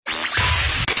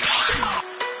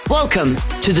Welcome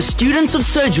to the Students of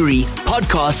Surgery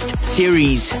podcast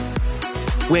series,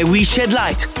 where we shed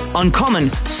light on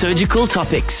common surgical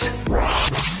topics.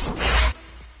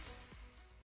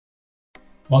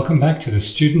 Welcome back to the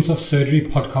Students of Surgery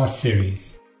podcast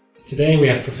series. Today we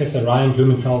have Professor Ryan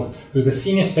Blumenthal, who is a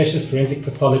Senior Specialist Forensic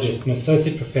Pathologist and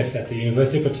Associate Professor at the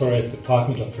University of Pretoria's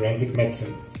Department of Forensic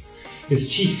Medicine. His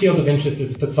chief field of interest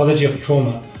is the pathology of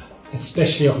trauma,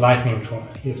 especially of lightning trauma.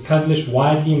 He has published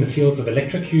widely in the fields of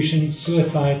electrocution,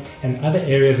 suicide, and other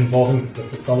areas involving the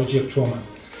pathology of trauma.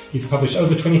 He's published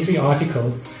over 23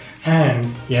 articles, and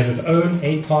he has his own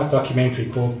 8-part documentary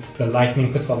called The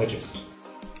Lightning Pathologist.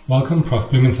 Welcome, Prof.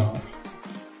 Blumenthal.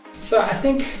 So I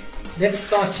think let's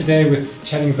start today with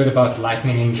chatting a bit about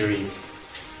lightning injuries.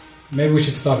 Maybe we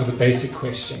should start with a basic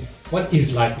question. What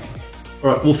is lightning?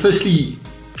 All right, well, firstly,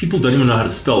 people don't even know how to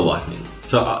spell lightning.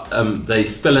 So they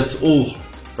spell it all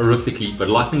horrifically, but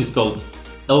lightning is spelled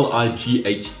Lightning.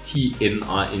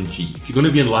 If you're going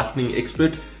to be a lightning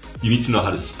expert, you need to know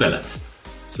how to spell it.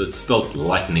 So it's spelled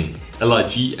lightning,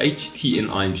 Lightning.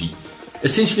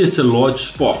 Essentially, it's a large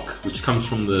spark which comes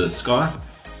from the sky,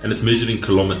 and it's measured in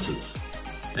kilometers.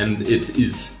 And it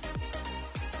is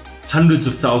hundreds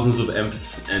of thousands of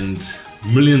amps and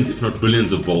millions, if not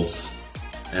billions, of volts.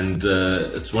 And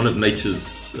it's one of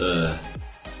nature's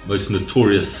most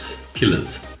notorious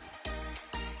killers.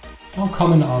 How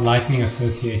common are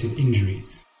lightning-associated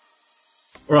injuries?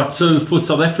 Alright, so for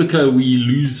South Africa, we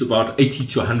lose about 80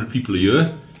 to 100 people a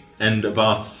year, and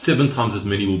about 7 times as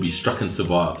many will be struck and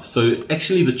survive. So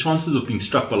actually, the chances of being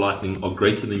struck by lightning are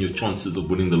greater than your chances of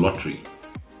winning the lottery.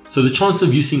 So the chance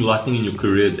of using lightning in your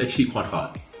career is actually quite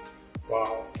high.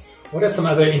 Wow. What are some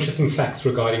other interesting facts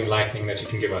regarding lightning that you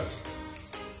can give us?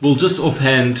 Well, just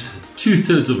offhand,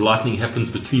 2/3 of lightning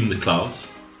happens between the clouds,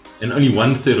 and only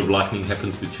 1/3 of lightning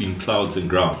happens between clouds and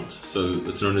ground. So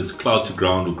it's known as cloud to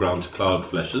ground or ground to cloud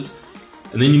flashes.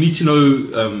 And then you need to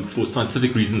know, for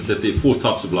scientific reasons, that there are 4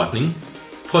 types of lightning: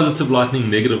 positive lightning,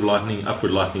 negative lightning,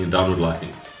 upward lightning, and downward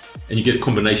lightning. And you get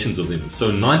combinations of them. So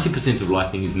 90% of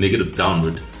lightning is negative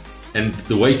downward. And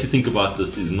the way to think about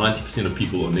this is 90% of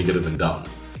people are negative and down.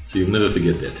 So you'll never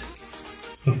forget that.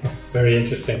 Very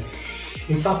interesting.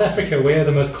 In South Africa, where are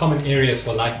the most common areas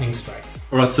for lightning strikes?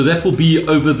 Alright, so that will be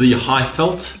over the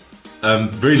Highveld.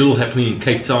 Very little happening in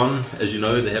Cape Town. As you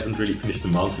know, they haven't really finished the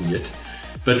mountain yet.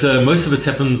 But most of it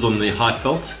happens on the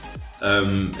Highveld.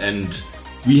 And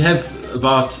we have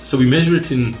so we measure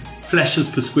it in flashes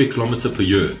per square kilometer per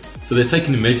year. So they take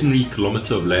an imaginary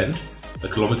kilometer of land, a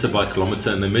kilometer by kilometer,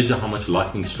 and they measure how much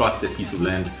lightning strikes that piece of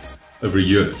land over a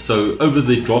year. So over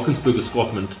the Drakensberg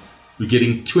escarpment, we're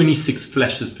getting 26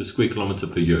 flashes per square kilometer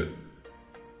per year.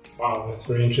 Wow, that's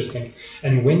very interesting.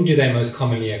 And when do they most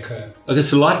commonly occur? Okay,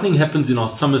 so lightning happens in our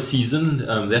summer season.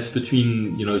 That's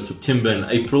between September and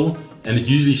April, and it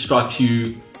usually strikes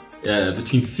you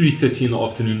between 3:30 in the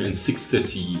afternoon and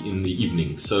 6:30 in the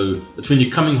evening. So it's when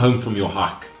you're coming home from your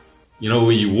hike,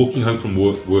 where you're walking home from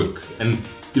work. And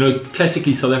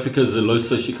classically, South Africa is a low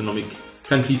socioeconomic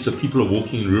country, so people are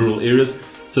walking in rural areas.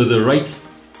 So the rate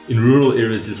in rural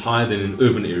areas is higher than in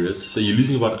urban areas. So you're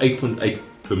losing about 8.8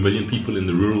 per million people in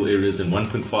the rural areas and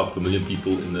 1.5 per million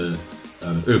people in the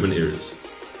urban areas.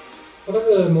 What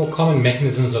are the more common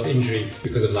mechanisms of injury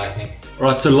because of lightning?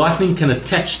 Alright, so lightning can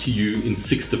attach to you in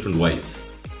 6 different ways.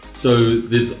 So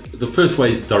the first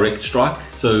way is direct strike.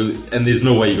 And there's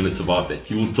no way you're going to survive that.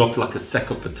 You will drop like a sack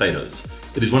of potatoes.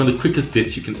 It is one of the quickest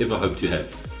deaths you can ever hope to have.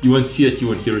 You won't see it, you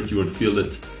won't hear it, you won't feel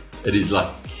it. It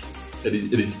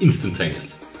is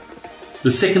instantaneous. The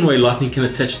second way lightning can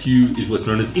attach to you is what's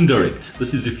known as indirect.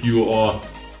 This is if you are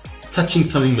touching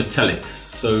something metallic.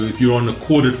 So if you're on a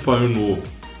corded phone or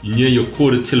you're near your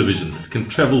corded television, it can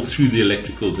travel through the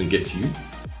electricals and get you.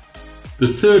 The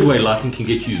third way lightning can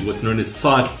get you is what's known as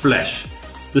side flash.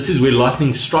 This is where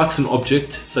lightning strikes an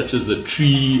object such as a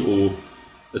tree or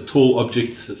a tall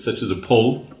object such as a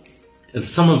pole, and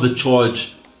some of the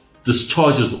charge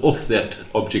discharges off that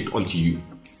object onto you.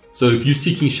 So if you're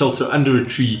seeking shelter under a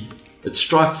tree, it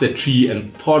strikes that tree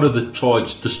and part of the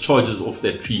charge discharges off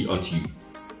that tree onto you.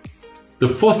 The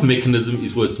fourth mechanism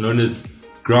is what's known as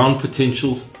ground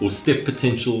potentials or step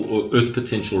potential or earth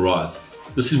potential rise.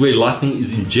 This is where lightning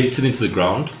is injected into the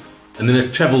ground and then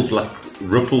it travels like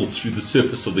ripples through the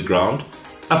surface of the ground,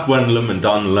 up one limb and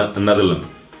down another limb.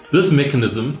 This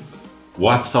mechanism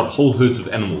wipes out whole herds of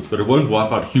animals, but it won't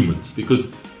wipe out humans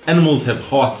because animals have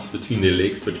hearts between their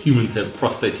legs, but humans have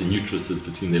prostates and uteruses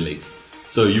between their legs.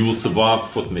 So you will survive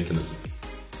fourth mechanism.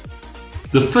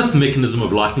 The fifth mechanism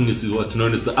of lightning is what's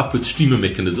known as the upward streamer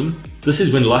mechanism. This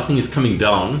is when lightning is coming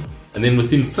down, and then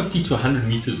within 50 to 100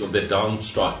 meters of that down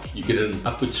strike, you get an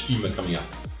upward streamer coming up.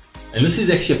 And this is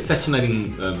actually a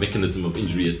fascinating mechanism of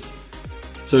injury.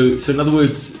 So in other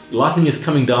words, lightning is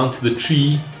coming down to the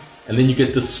tree, and then you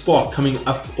get the spark coming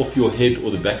up off your head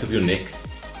or the back of your neck,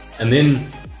 and then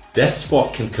that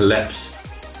spark can collapse,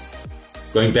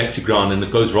 going back to ground, and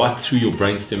it goes right through your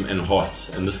brainstem and heart,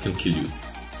 and this can kill you.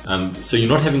 So you're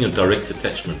not having a direct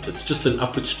attachment. It's just an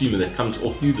upward streamer that comes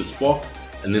off you, the spark,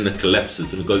 and then it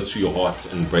collapses and it goes through your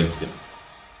heart and brainstem.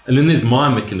 And then there's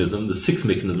my mechanism, the sixth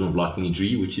mechanism of lightning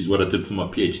injury, which is what I did for my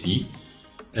PhD.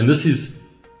 And this is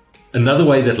another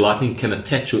way that lightning can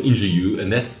attach or injure you,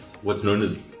 and that's what's known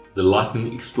as the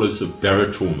lightning explosive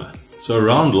barotrauma. So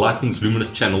around lightning's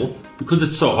luminous channel, because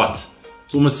it's so hot,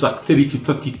 it's almost like 30 to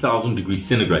 50,000 degrees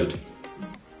centigrade.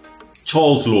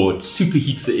 Charles' law, it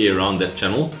superheats the air around that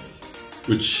channel,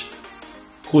 which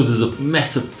causes a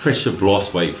massive pressure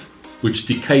blast wave, which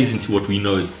decays into what we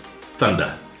know as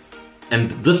thunder.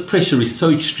 And this pressure is so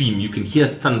extreme, you can hear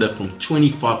thunder from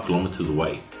 25 kilometers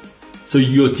away. So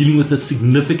you're dealing with a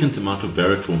significant amount of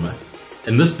barotrauma,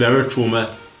 and this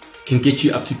barotrauma can get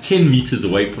you up to 10 meters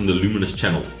away from the luminous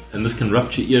channel. And this can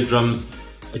rupture eardrums,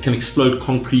 it can explode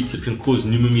concrete, it can cause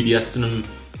pneumomediastinum,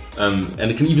 and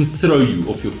it can even throw you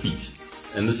off your feet.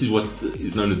 And this is what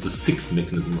is known as the sixth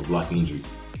mechanism of lightning injury.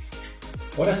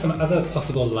 What are some other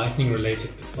possible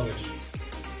lightning-related pathologies?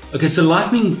 Okay, so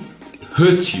lightning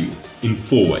hurts you in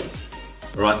four ways.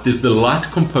 All right, there's the light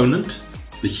component,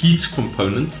 the heat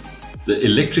component, the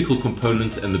electrical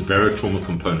component, and the barotrauma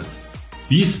component.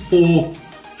 These four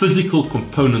physical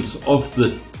components of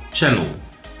the channel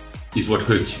is what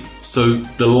hurts you. So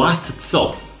the light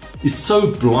itself is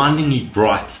so blindingly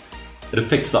bright, it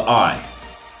affects the eye.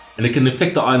 And it can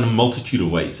affect the eye in a multitude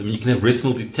of ways. I mean, you can have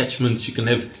retinal detachments, you can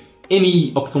have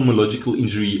any ophthalmological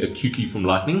injury acutely from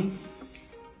lightning.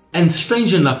 And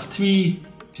strange enough, 3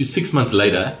 to 6 months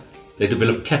later, they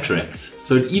develop cataracts.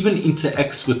 So it even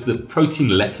interacts with the protein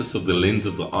lattice of the lens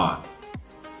of the eye.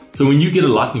 So when you get a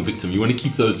lightning victim, you want to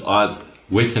keep those eyes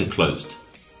wet and closed.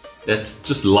 That's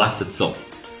just light itself.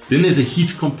 Then there's a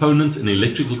heat component, an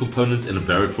electrical component, and a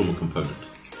barotrauma component.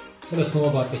 Tell us more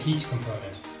about the heat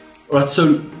component. Right,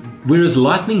 so whereas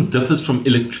lightning differs from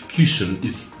electrocution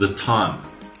is the time.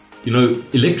 You know,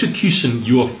 electrocution,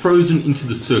 you are frozen into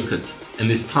the circuit and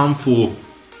there's time for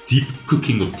deep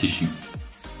cooking of tissue.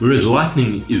 Whereas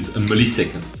lightning is a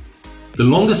millisecond. The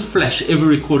longest flash ever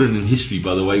recorded in history,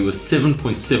 by the way, was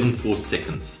 7.74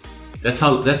 seconds. That's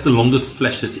the longest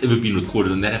flash that's ever been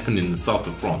recorded, and that happened in the south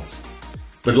of France.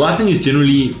 But lightning is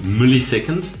generally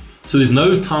milliseconds, so there's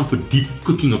no time for deep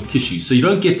cooking of tissue. So you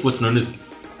don't get what's known as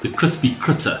the crispy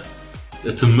critter.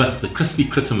 That's a myth, the crispy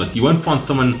critter myth. You won't find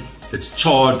someone that's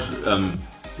charred,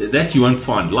 that you won't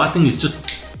find. Lightning is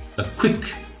just a quick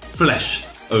flash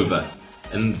over.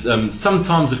 And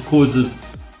sometimes it causes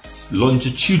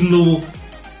longitudinal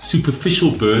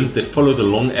superficial burns that follow the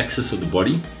long axis of the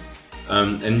body.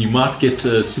 And you might get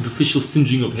a superficial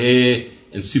singeing of hair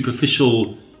and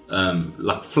superficial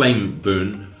like flame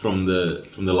burn from the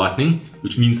lightning,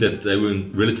 which means that they were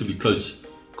in relatively close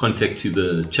contact to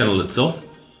the channel itself,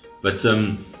 but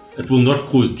it will not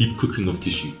cause deep cooking of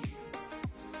tissue.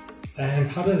 And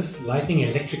how does lightning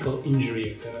electrical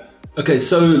injury occur? Okay,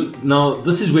 so now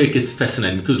this is where it gets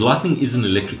fascinating, because lightning is an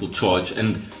electrical charge,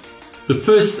 and the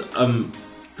first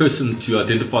person to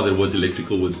identify that it was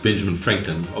electrical was Benjamin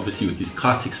Franklin, obviously with his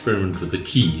kite experiment with the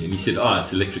key, and he said,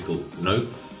 it's electrical, you know.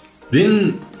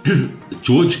 Then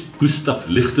George Gustav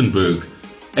Lichtenberg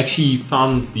actually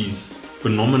found these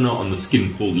phenomena on the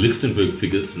skin called Lichtenberg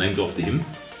figures, named after him,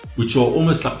 which are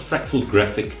almost like fractal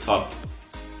graphic type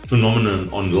phenomenon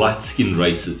on light skin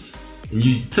races. And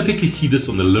you typically see this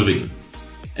on the living.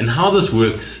 And how this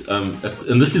works,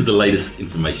 and this is the latest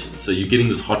information, so you're getting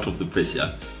this hot off the press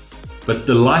here, but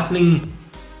the lightning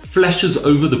flashes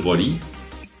over the body,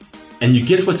 and you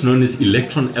get what's known as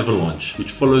electron avalanche,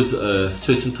 which follows a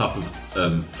certain type of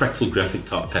fractal graphic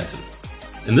type pattern.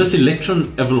 And this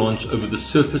electron avalanche over the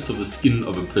surface of the skin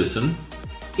of a person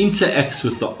interacts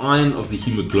with the iron of the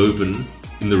hemoglobin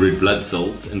in the red blood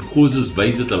cells and causes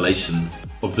vasodilation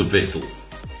of the vessel.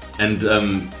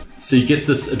 And so you get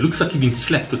this, it looks like you've been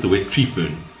slapped with a wet tree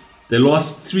fern. They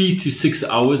last 3 to 6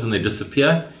 hours and they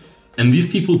disappear. And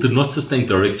these people did not sustain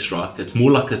direct strike. It's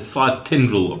more like a side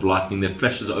tendril of lightning that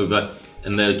flashes over,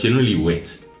 and they're generally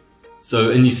wet. So,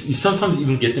 and you sometimes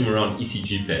even get them around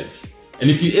ECG pads.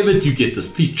 And if you ever do get this,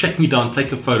 please track me down,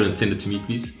 take a photo and send it to me,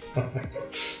 please.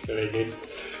 Very good.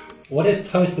 What is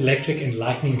post-electric and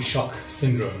lightning shock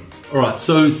syndrome? Alright,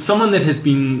 so someone that has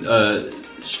been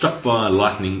struck by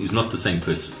lightning is not the same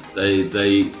person.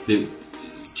 They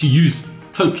to use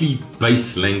totally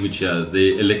base language here,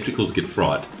 their electricals get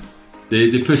fried.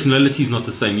 Their personality is not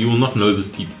the same. You will not know these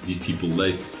people.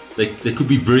 They could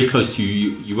be very close to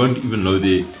you. You won't even know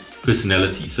their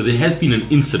personality. So there has been an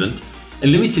incident.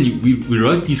 And let me tell you, we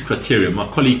wrote these criteria. My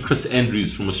colleague Chris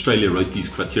Andrews from Australia wrote these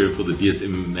criteria for the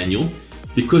DSM manual,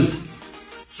 because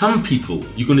some people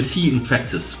you're going to see in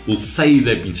practice will say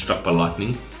they've been struck by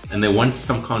lightning and they want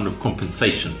some kind of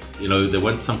compensation. They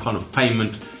want some kind of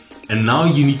payment. And now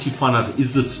you need to find out,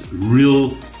 is this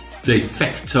real de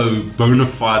facto bona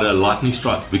fide lightning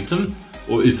strike victim,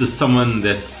 or is this someone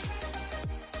that's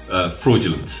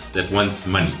fraudulent, that wants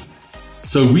money?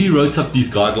 So we wrote up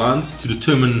these guidelines to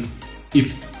determine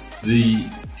if the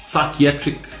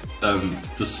psychiatric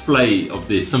display of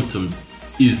their symptoms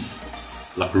is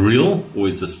like real or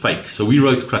is this fake. So we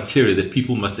wrote criteria that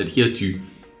people must adhere to,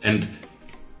 and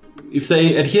if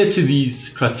they adhere to these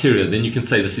criteria, then you can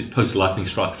say this is post-lightning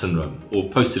strike syndrome or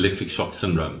post-electric shock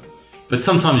syndrome. But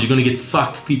sometimes you're going to get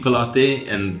psych people out there,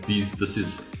 and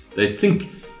they think,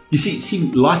 you see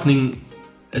lightning,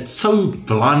 it's so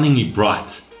blindingly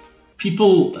bright.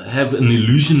 People have an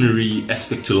illusionary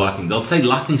aspect to lightning. They'll say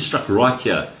lightning struck right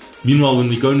here. Meanwhile, when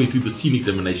we go and do the scene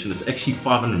examination, it's actually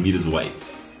 500 meters away.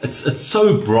 It's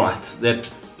so bright that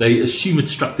they assume it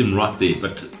struck them right there,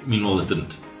 but meanwhile it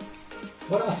didn't.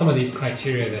 What are some of these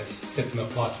criteria that set them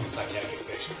apart from psychiatric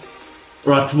patients?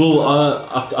 Right, well,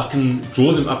 I can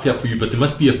draw them up here for you, but there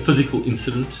must be a physical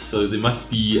incident. So there must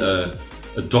be a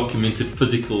documented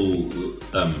physical,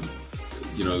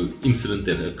 incident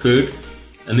that occurred.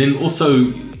 And then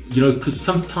also, because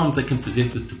sometimes they can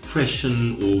present with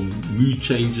depression or mood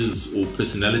changes or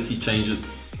personality changes.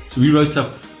 So we wrote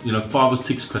up, 5 or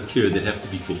 6 criteria that have to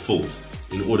be fulfilled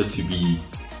in order to be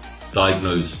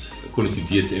diagnosed, according to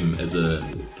DSM, as a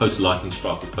post-lightning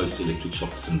strike or post-electric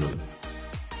shock syndrome.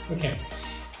 Okay.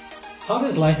 How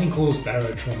does lightning cause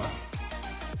barotrauma?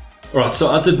 Alright, so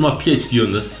I did my PhD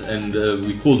on this, and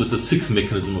we called it the 6th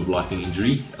mechanism of lightning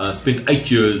injury. I spent 8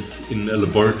 years in a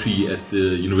laboratory at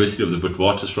the University of the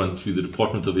Witwatersrand through the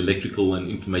Department of Electrical and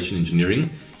Information Engineering,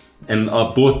 and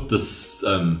I bought this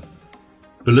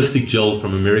ballistic gel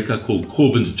from America called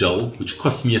Corbin's gel, which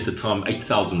cost me at the time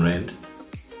 8,000 Rand.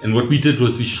 And what we did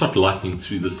was we shot lightning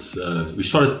through this. We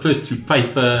shot it first through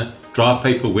paper, dry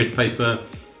paper, wet paper.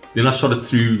 Then I shot it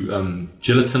through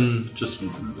gelatin.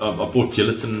 I bought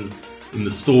gelatin in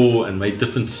the store and made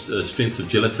different strengths of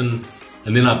gelatin.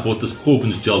 And then I bought this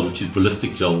Corbin's gel, which is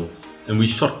ballistic gel. And we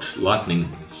shot lightning,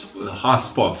 high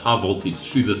sparks, high voltage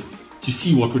through this to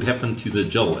see what would happen to the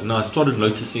gel. And I started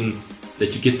noticing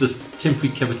that you get this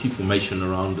temporary cavity formation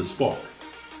around the spark.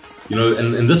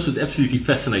 And this was absolutely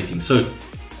fascinating. So,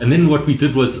 and then what we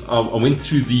did was I went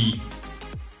through the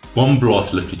bomb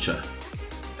blast literature,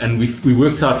 and we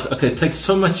worked out, okay, it takes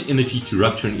so much energy to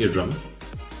rupture an eardrum,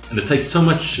 and it takes so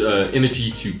much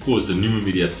energy to cause a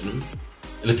pneumomediastinum,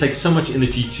 and it takes so much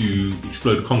energy to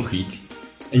explode concrete.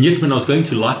 And yet when I was going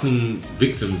to lightning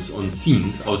victims on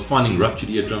scenes, I was finding ruptured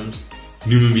eardrums,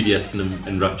 pneumomediastinum,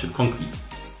 and ruptured concrete.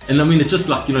 And I mean, it's just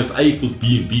like, if A equals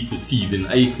B and B equals C, then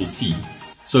A equals C.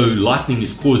 So lightning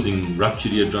is causing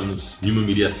ruptured eardrums,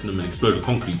 pneumomediastinum, and exploded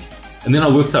concrete. And then I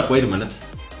worked out, wait a minute,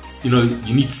 you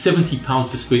need 70 pounds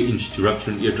per square inch to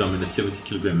rupture an eardrum in a 70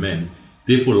 kilogram man.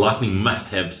 Therefore, lightning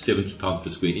must have 70 pounds per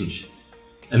square inch.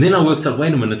 And then I worked out,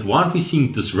 wait a minute, why aren't we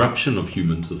seeing disruption of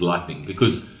humans with lightning?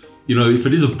 Because, if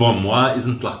it is a bomb, why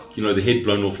isn't the head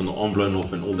blown off and the arm blown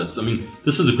off and all this? I mean,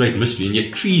 this is a great mystery, and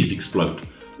yet trees explode.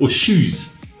 Or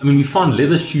shoes. I mean, we found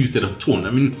leather shoes that are torn. I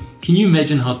mean, can you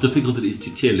imagine how difficult it is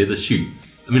to tear a leather shoe?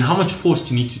 I mean, how much force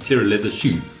do you need to tear a leather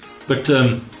shoe? But,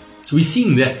 so we're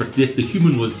seeing that, but the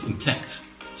human was intact.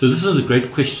 So this was a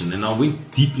great question, and I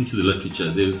went deep into the literature.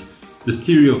 There's the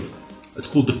theory of, it's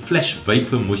called the flash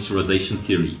vapor moisturization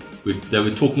theory, where they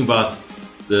were talking about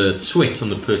the sweat on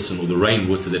the person or the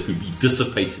rainwater that would be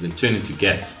dissipated and turn into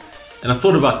gas. And I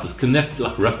thought about this, can that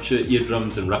rupture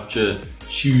eardrums and rupture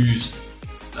shoes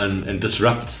and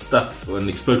disrupt stuff and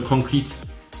explode concrete?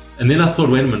 And then I thought,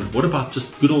 wait a minute, what about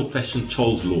just good old-fashioned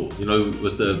Charles' law,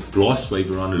 with a blast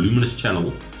wave around a luminous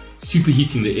channel,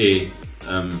 superheating the air,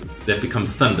 that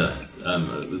becomes thunder,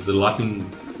 the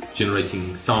lightning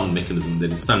generating sound mechanism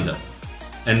that is thunder.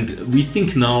 And we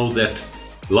think now that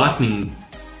lightning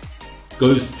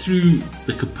goes through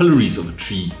the capillaries of a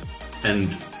tree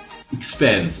and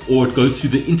expands, or it goes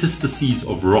through the interstices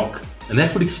of rock. And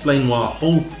that would explain why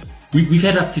we've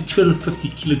had up to 250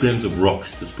 kilograms of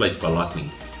rocks displaced by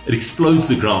lightning. It explodes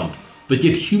the ground, but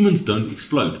yet humans don't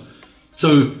explode.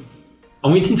 So I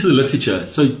went into the literature.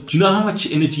 So do you know how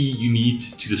much energy you need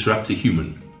to disrupt a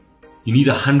human? You need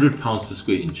 100 pounds per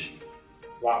square inch.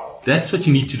 Wow. That's what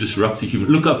you need to disrupt a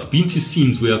human. Look, I've been to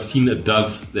scenes where I've seen a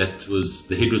dove that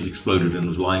the head was exploded and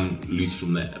was lying loose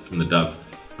from the dove.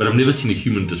 But I've never seen a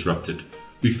human disrupted.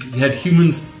 We've had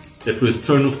humans that were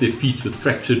thrown off their feet with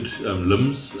fractured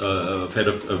limbs. I've had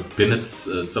a Bennett's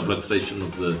subluxation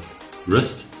of the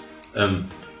wrist.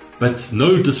 But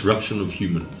no disruption of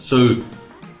human. So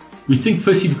we think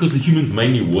firstly because the human's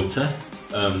mainly water,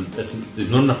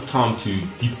 there's not enough time to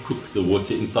deep cook the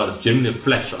water inside. It's generally a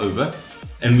flash over.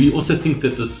 And we also think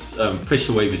that this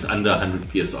pressure wave is under 100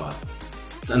 psi.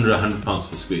 It's under 100 pounds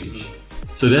per square inch.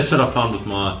 So that's what I found with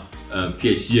my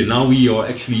PhD. And now we are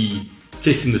actually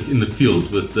testing this in the field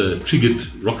with the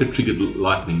rocket-triggered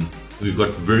lightning. We've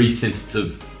got very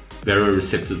sensitive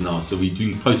baroreceptors now. So we're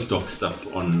doing postdoc stuff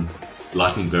on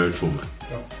lightning barotrauma.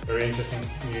 So, very interesting.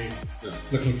 You're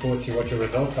looking forward to what your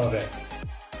results are there.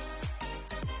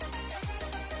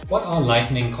 What are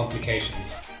lightning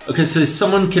complications? Okay, so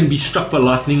someone can be struck by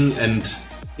lightning and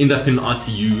end up in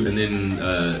ICU, and then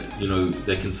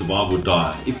they can survive or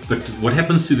die. But what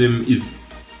happens to them is,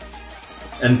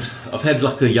 and I've had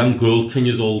like a young girl, 10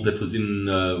 years old, that was in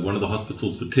one of the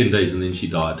hospitals for 10 days, and then she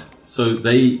died. So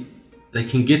they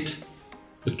can get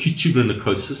acute tubular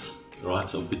necrosis,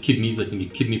 right, of the kidneys. They can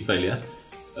get kidney failure,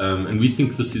 and we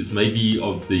think this is maybe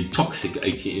of the toxic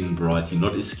ATN variety,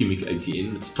 not ischemic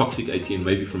ATN. It's toxic ATN,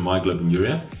 maybe from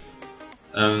myoglobinuria.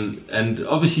 And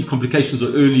obviously complications are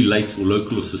early, late, or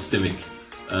local or systemic.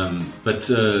 And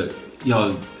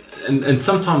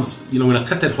sometimes, when I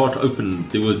cut that heart open,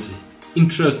 there was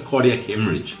intracardiac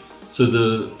hemorrhage. So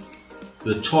the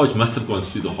charge must have gone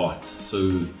through the heart.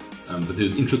 So, but there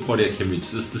was intracardiac hemorrhage.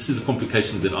 This is the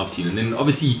complications that I've seen. And then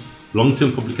obviously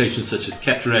long-term complications such as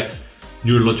cataracts,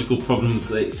 neurological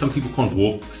problems. Some people can't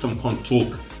walk, some can't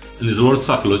talk, and there's a lot of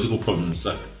psychological problems.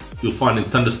 Like you'll find in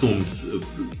thunderstorms,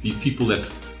 these people that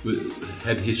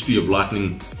had a history of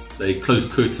lightning, they close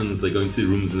curtains, they go into their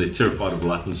rooms, and they're terrified of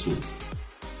lightning storms.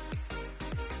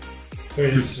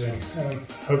 Very interesting.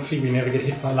 Hopefully we never get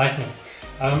hit by lightning.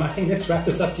 I think let's wrap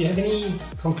this up. Do you have any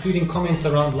concluding comments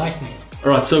around lightning?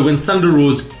 All right, so when thunder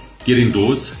roars, get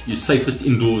indoors. You're safest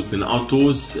indoors than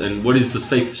outdoors. And what is the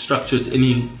safe structure? It's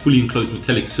any fully enclosed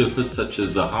metallic surface, such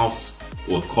as a house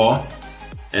or a car.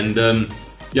 And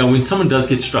when someone does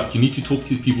get struck, you need to talk to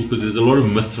these people because there's a lot of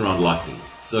myths around lightning.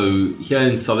 So here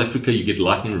in South Africa, you get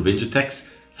lightning revenge attacks.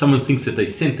 Someone thinks that they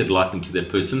sent that lightning to that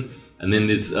person, and then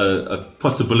there's a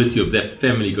possibility of that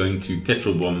family going to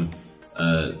petrol bomb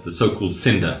the so-called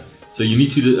sender. So you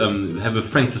need to have a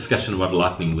frank discussion about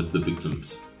lightning with the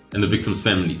victims and the victims'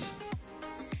 families.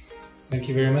 Thank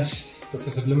you very much,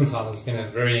 Professor Blumenthal. It's been a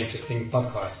very interesting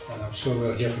podcast, and I'm sure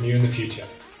we'll hear from you in the future.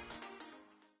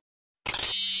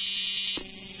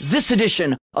 This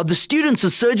edition of the Students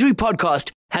of Surgery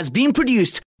podcast has been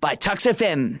produced by Tux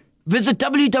FM. Visit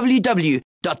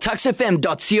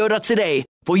www.tuxfm.co.za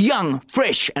for young,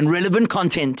 fresh and relevant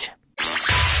content.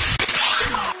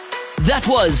 That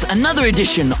was another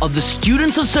edition of the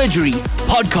Students of Surgery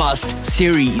podcast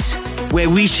series, where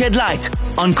we shed light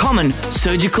on common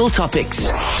surgical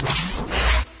topics.